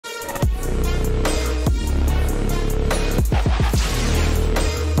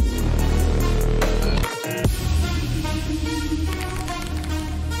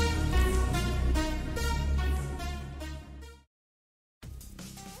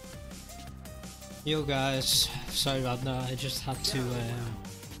Yo guys, sorry about that, I just had to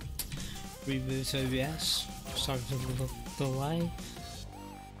reboot OBS, sorry for the delay.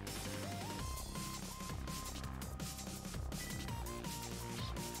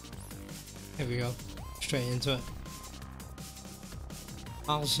 Here we go, straight into it.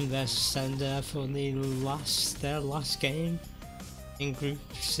 Alison vs Senzer for their last game in Group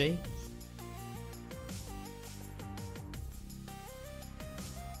C.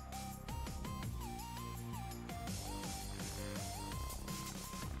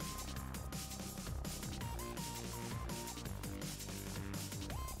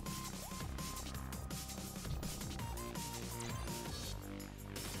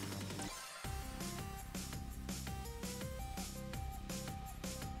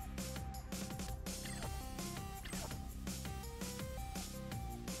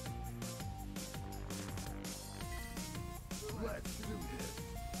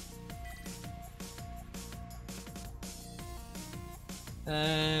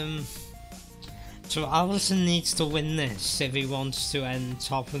 So Alison needs to win this if he wants to end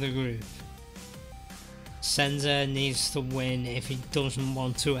top of the group. Senzer needs to win if he doesn't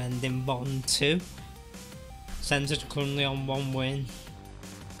want to end in bottom 2. Senzer's currently on 1 win.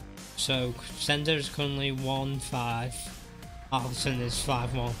 So Senzer is currently 1-5. Alison is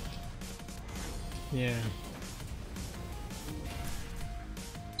 5-1. Yeah.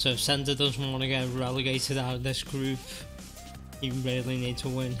 So if Senzer doesn't want to get relegated out of this group, he really needs to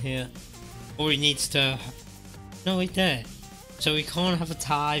win here. Or he needs to... No, he did. So we can't have a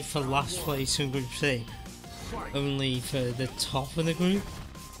tie for last place in Group C. Only for the top of the group.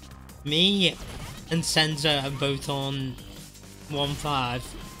 Me and Senzer are both on 1-5.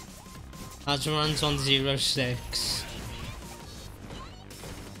 Azuran's on 0-6.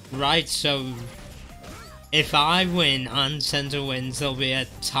 Right, so... if I win and Senzer wins, there'll be a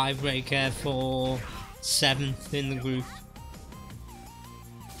tiebreaker for 7th in the group.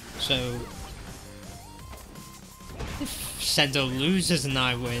 So... if Senzer loses and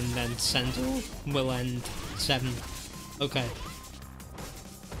I win, then Senzer will end 7th. Okay.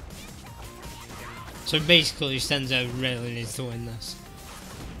 So basically, Senzer really needs to win this.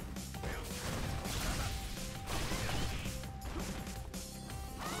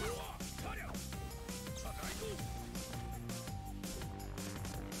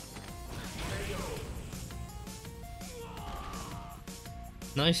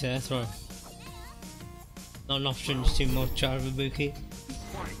 Nice air throw. Not an option too much out of Ibuki.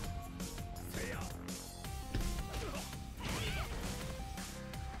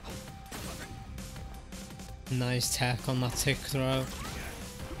 Nice tech on that tick throw.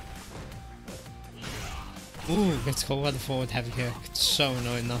 Ooh, gets caught by the forward heavy kick. It's so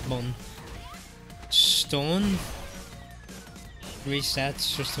annoying, that button. Stun.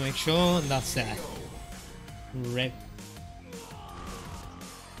 Resets just to make sure, and that's there. Rip.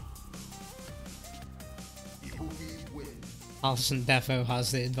 Alison defo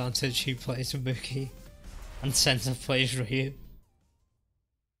has the advantage, he plays Ibuki and Senzer plays Ryu.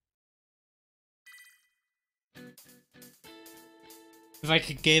 If I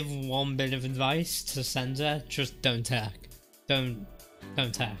could give one bit of advice to Senzer, just don't tech. Don't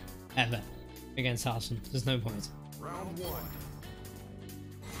tech, ever, against Alison. There's no point. Round 1.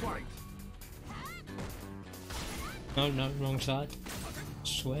 Fight. No, wrong side.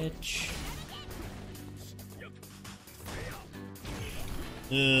 Switch.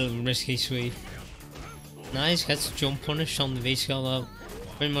 Risky sweep. Nice, gets a jump punish on the V-skill though.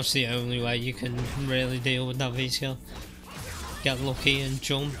 Pretty much the only way you can really deal with that V-skill. Get lucky and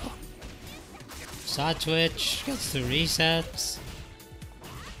jump. Side switch, gets the reset.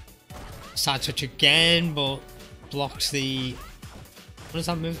 Side switch again, but blocks the... what is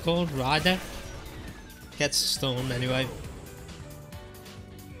that move called? Rider? Gets stunned anyway.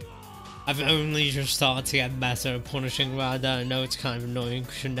 I've only just started to get better at punishing Rider. I know it's kind of annoying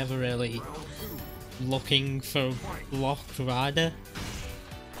because you're never really looking for a blocked Rider.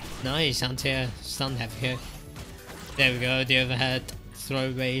 Nice, anti-air, stand heavy kick. There we go, the overhead,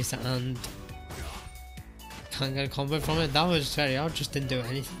 throw base, and can't get a combo from it. That was very odd, just didn't do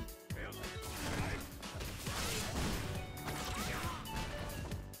anything.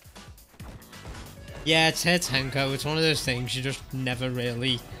 Yeah, it's Tenko. It's one of those things you just never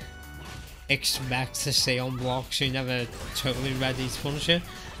really expect to see on blocks. You're never totally ready to punish it.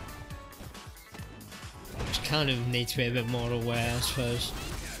 Just kind of need to be a bit more aware, I suppose.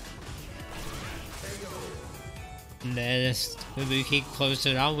 And there's Ibuki closed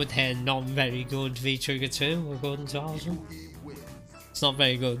it out with her not very good V-trigger 2, according to Alison. It's not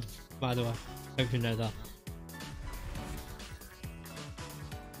very good, by the way. Hope you know that.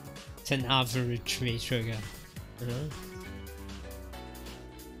 It's an average V trigger, you know?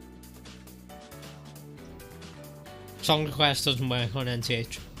 Song request doesn't work on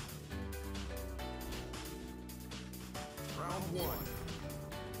NCH. Round one.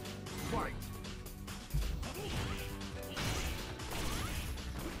 Fight.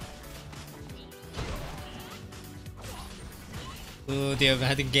 Oh, the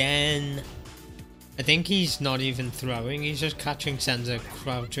overhead again. I think he's not even throwing, he's just catching Senzer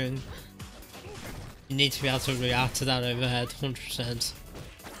crouching. You need to be able to react to that overhead, 100%.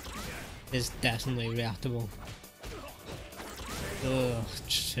 It's definitely reactable. Ugh,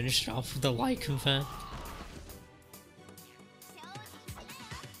 just finished off with the light confirm.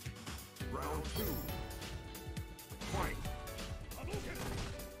 Round two. Fight.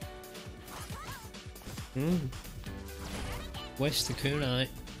 Waste the kunai.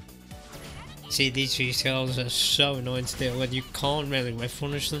 See, these three skills are so annoying to deal with, you can't really whiff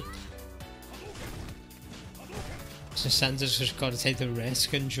punish them. So Senzer's just got to take the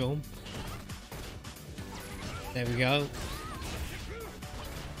risk and jump. There we go.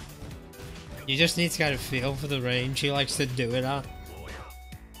 You just need to get a feel for the range he likes to do it at.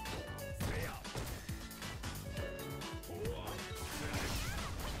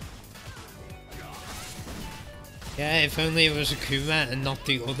 Yeah, if only it was Akuma and not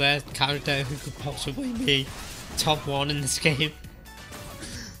the other character who could possibly be top 1 in this game.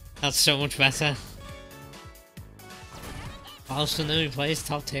 That's so much better. I also know he plays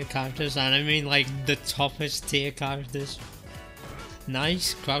top tier characters, and I mean like the toppest tier characters.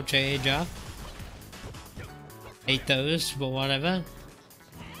 Nice, crouch A jab. Hate those, but whatever.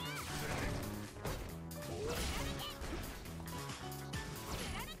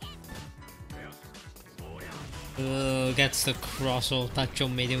 Gets the cross off that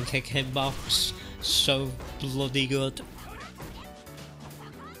jump medium kick hitbox. So bloody good.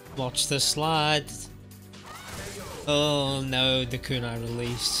 Watch the slide. Oh no, the kunai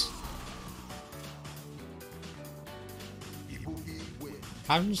release.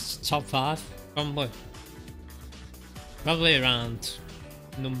 Karen's top 5, probably. Probably around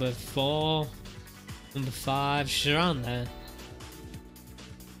number 4, number 5, she's around there.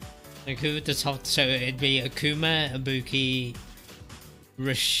 Like who would the top, so it'd be Akuma, Ibuki,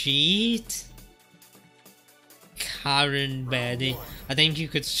 Rashid, Karen, Betty. I think you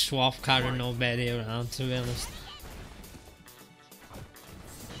could swap Karen or Betty around, to be honest.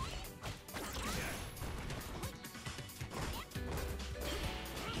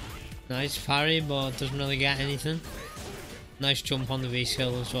 Nice parry, but doesn't really get anything. Nice jump on the V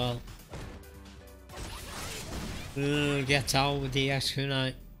skill as well. Gets out with the X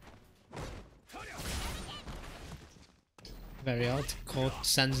kunai. Very odd. Caught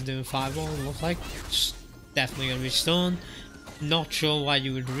Senzer doing 5-1, look like. It's definitely gonna be stunned. Not sure why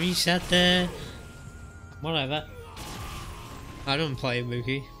you would reset there. Whatever. I don't play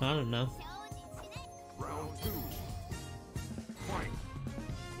Ibuki. I don't know. Round two. Fight.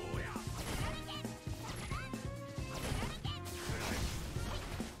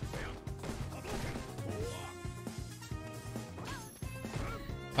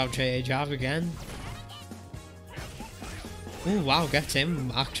 Crouch A jab again. Oh wow, gets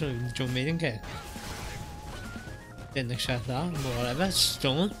him actually jump meeting kick. Didn't expect that, but whatever.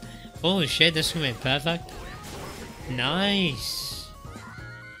 Stun. Holy shit, this is gonna be perfect. Nice.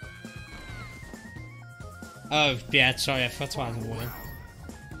 Oh yeah, sorry, I forgot to add the win.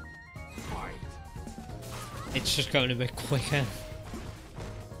 It's just going a bit quicker.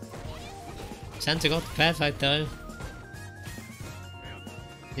 Senzer got the perfect though.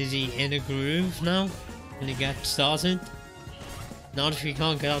 Is he in a groove now? Can he get started? Not if you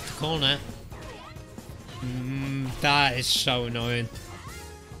can't get out the corner. That is so annoying.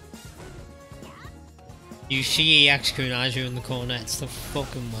 You see EX kunais you in the corner, it's the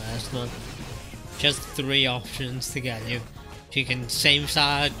fucking worst, man. Just 3 options to get you. She can same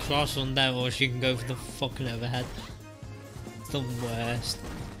side, cross under, or she can go for the fucking overhead. It's the worst.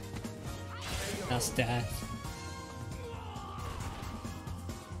 That's death.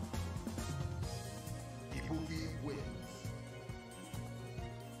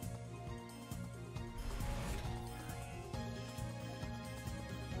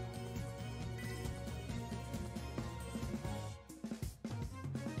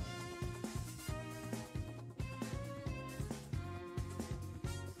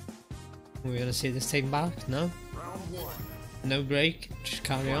 We're gonna see this thing back? No? No break, just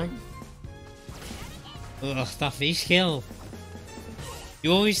carry on. Ugh, that V skill.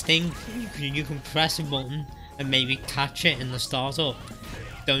 You always think you can press a button and maybe catch it in the startup.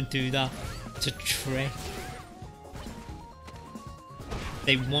 Don't do that. It's a trick.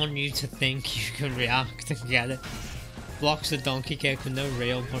 They want you to think you can react and get it. Blocks the donkey kick with no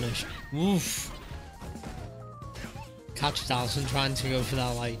real punish. Woof! Catch Alison trying to go for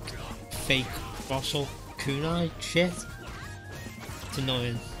that like fake Russell kunai shit. It's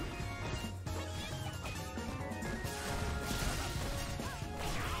annoying.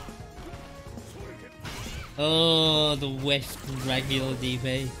 Oh, the whiffed regular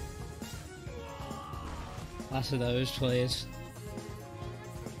DP. That's for those players.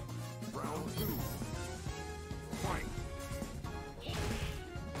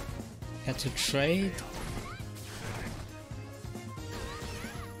 Get to trade.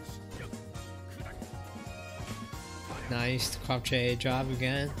 Nice, the crouch A jab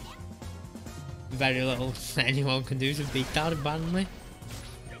again. Very little anyone can do to beat that abandonly.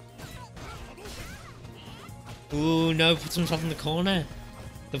 Ooh, no, puts himself in the corner.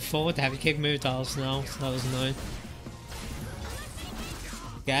 The forward heavy kick moved Alison out, that was annoying.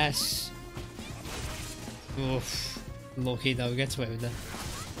 Guess. Oof. Lucky though, gets away with it.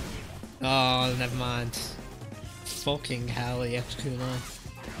 Oh, never mind. Fucking hell, EX Kunai.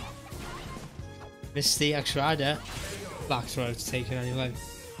 Missed the EX Rider. Back throw to take it anyway.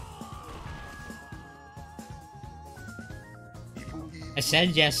 I said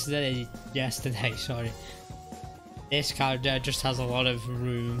yesterday, sorry. This character just has a lot of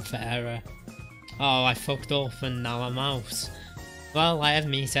room for error. Oh, I fucked up and now I'm out. Well, I have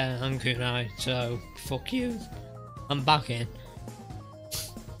Mita and Kunai, so fuck you. I'm back in.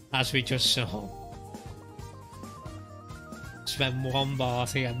 As we just saw. Spend one bar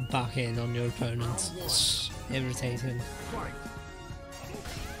to get back in on your opponent. It's irritating.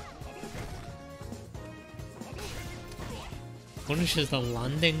 Punishes the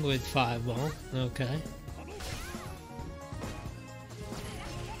landing with fireball. Okay.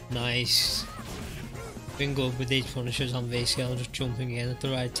 Nice. Been good with these punishers on V-scale, just jumping in at the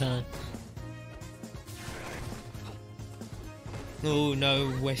right time. Oh no,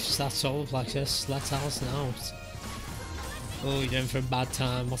 whiffs that solar plexus, lets Alison out. Oh, you're in for a bad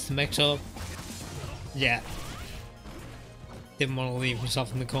time. What's the mix up? Yeah. Didn't want to leave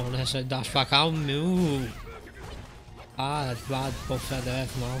himself in the corner, so dash back out. Move. Bad buffer there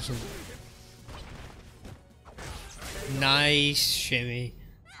from Alison. Nice shimmy.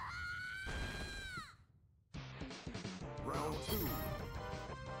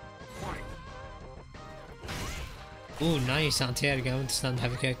 Ooh, nice anti-air going to stand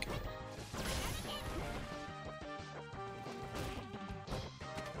heavy kick.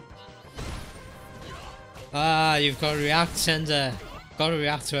 Ah, you've got to react, Senzer. Got to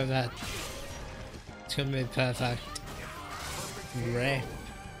react to that. It's gonna be perfect. Rip.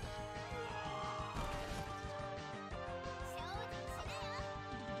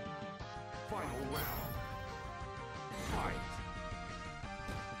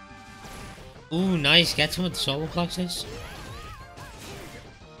 Ooh, nice. Gets him with the solar plexus.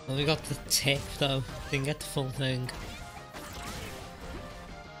 Only got the tip though. Didn't get the full thing.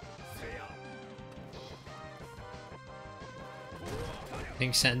 I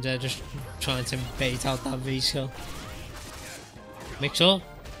think Senzer just trying to bait out that V-skill. Mix up.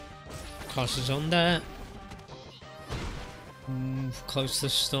 Crosses under. Close to the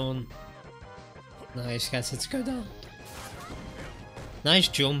stun. Nice, gets it to go down. Nice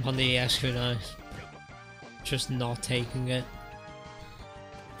jump on the EX Kunai. Just not taking it.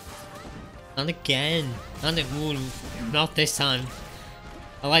 And again. And it will not this time.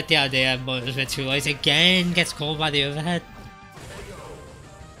 I like the idea, but it was a bit too late. Again gets caught by the overhead.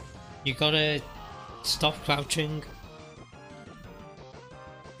 You gotta stop crouching.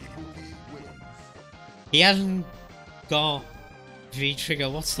 He hasn't got V-trigger.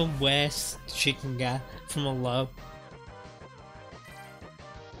 What's the worst she can get from a low?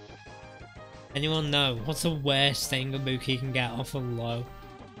 Anyone know? What's the worst thing Ibuki can get off a low?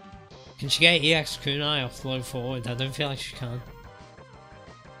 Can she get EX Kunai off low forward? I don't feel like she can.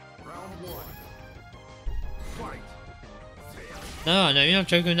 No, I know you're not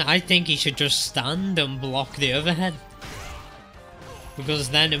joking. I think he should just stand and block the overhead. Because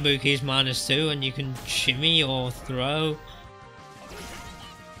then Ibuki's -2 and you can shimmy or throw.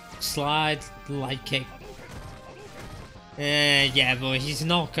 Slide, light kick. Yeah, but he's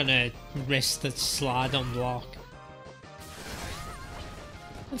not gonna risk the slide on block.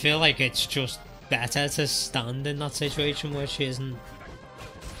 I feel like it's just better to stand in that situation where she isn't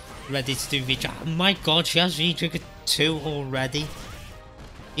ready to do V-trigger. Oh my god, she has V-trigger 2 already.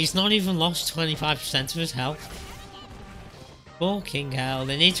 He's not even lost 25% of his health. Fucking hell,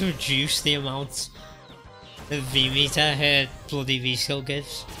 they need to reduce the amount of V-meter her bloody V-skill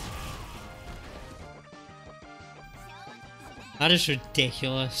gives. That is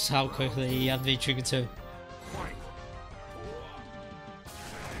ridiculous how quickly he had V-Trigger 2.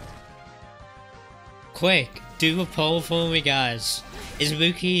 Quick, do a poll for me, guys. Is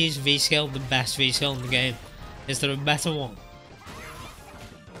Ibuki's V-skill the best V-skill in the game? Is there a better one?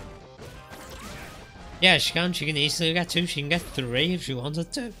 Yeah, she can easily get 2, she can get 3 if she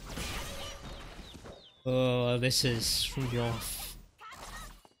wanted to. Oh, this is rough.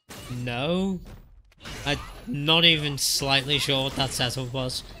 No? I'm not even slightly sure what that setup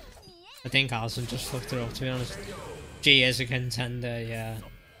was. I think Alison just fucked her up, to be honest. She is a contender, yeah.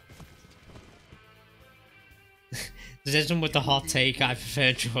 Decision with the hot take, I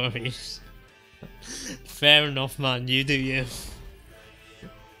prefer juries. Fair enough, man, you do you.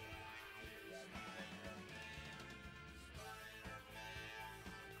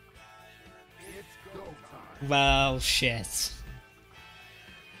 Well, shit.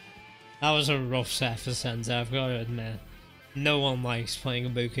 That was a rough set for Senzer, I've got to admit. No one likes playing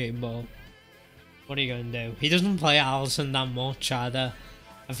Ibuki, but what are you going to do? He doesn't play Alison that much either.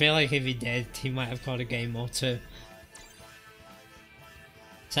 I feel like if he did, he might have got a game or 2.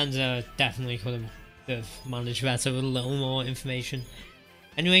 Senzer definitely could have managed better with a little more information.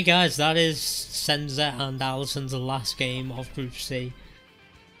 Anyway guys, that is Senzer and Alison's last game of Group C.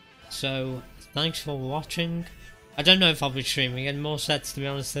 So, thanks for watching. I don't know if I'll be streaming any more sets, to be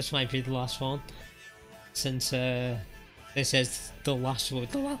honest. This might be the last one, since this is the last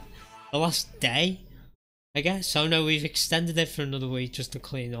day, I guess. So no, we've extended it for another week just to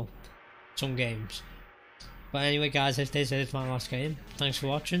clean up some games. But anyway guys, if this is my last game, thanks for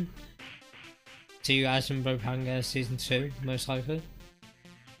watching. See you guys in Bropanga Season 2, most likely.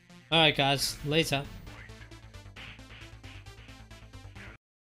 Alright guys, later.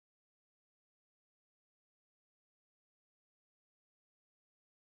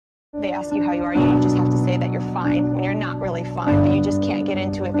 They ask you how you are, you just have to say that you're fine when you're not really fine, but you just can't get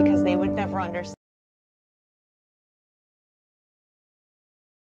into it because they would never understand.